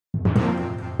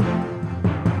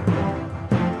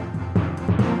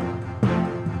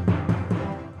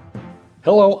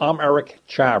Hello, I'm Eric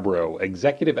Chabrow,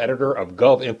 Executive Editor of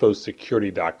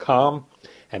GovInfoSecurity.com,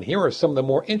 and here are some of the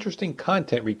more interesting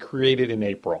content we created in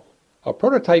April. A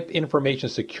prototype information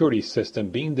security system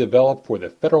being developed for the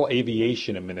Federal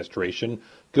Aviation Administration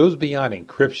goes beyond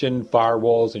encryption,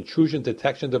 firewalls, intrusion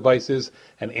detection devices,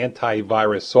 and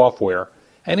antivirus software,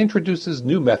 and introduces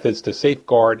new methods to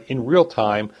safeguard in real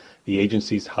time the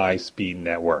agency's high-speed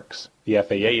networks. The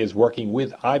FAA is working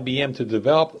with IBM to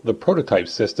develop the prototype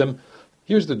system.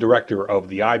 Here's the director of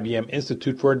the IBM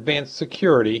Institute for Advanced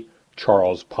Security,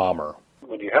 Charles Palmer.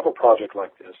 When you have a project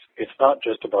like this, it's not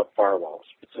just about firewalls.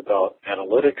 It's about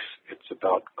analytics, it's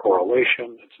about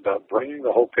correlation, it's about bringing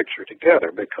the whole picture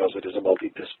together because it is a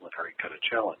multidisciplinary kind of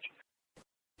challenge.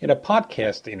 In a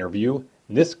podcast interview,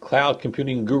 NIST cloud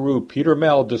computing guru Peter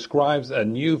Mell describes a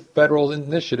new federal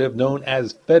initiative known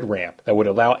as FedRAMP that would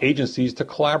allow agencies to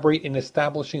collaborate in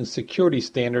establishing security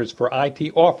standards for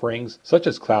IT offerings, such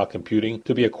as cloud computing,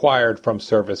 to be acquired from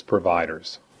service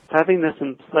providers. Having this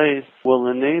in place will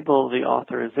enable the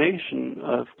authorization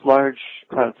of large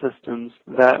cloud systems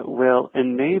that will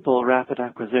enable rapid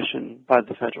acquisition by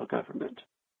the federal government.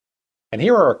 And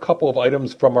here are a couple of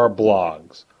items from our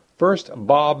blogs. First,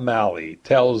 Bob Malley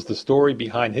tells the story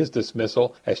behind his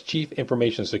dismissal as Chief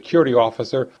Information Security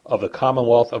Officer of the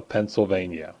Commonwealth of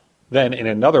Pennsylvania. Then, in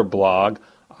another blog,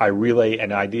 I relay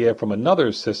an idea from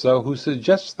another CISO who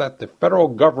suggests that the federal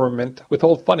government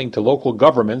withhold funding to local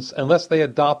governments unless they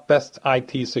adopt best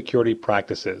IT security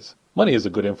practices. Money is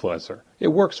a good influencer. It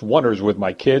works wonders with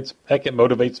my kids. Heck, it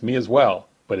motivates me as well.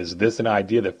 But is this an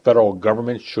idea the federal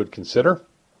government should consider?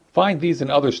 Find these and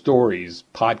other stories,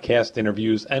 podcast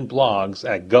interviews, and blogs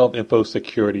at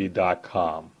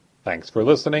GovInfoSecurity.com. Thanks for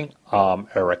listening. I'm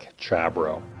Eric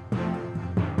Chabrow.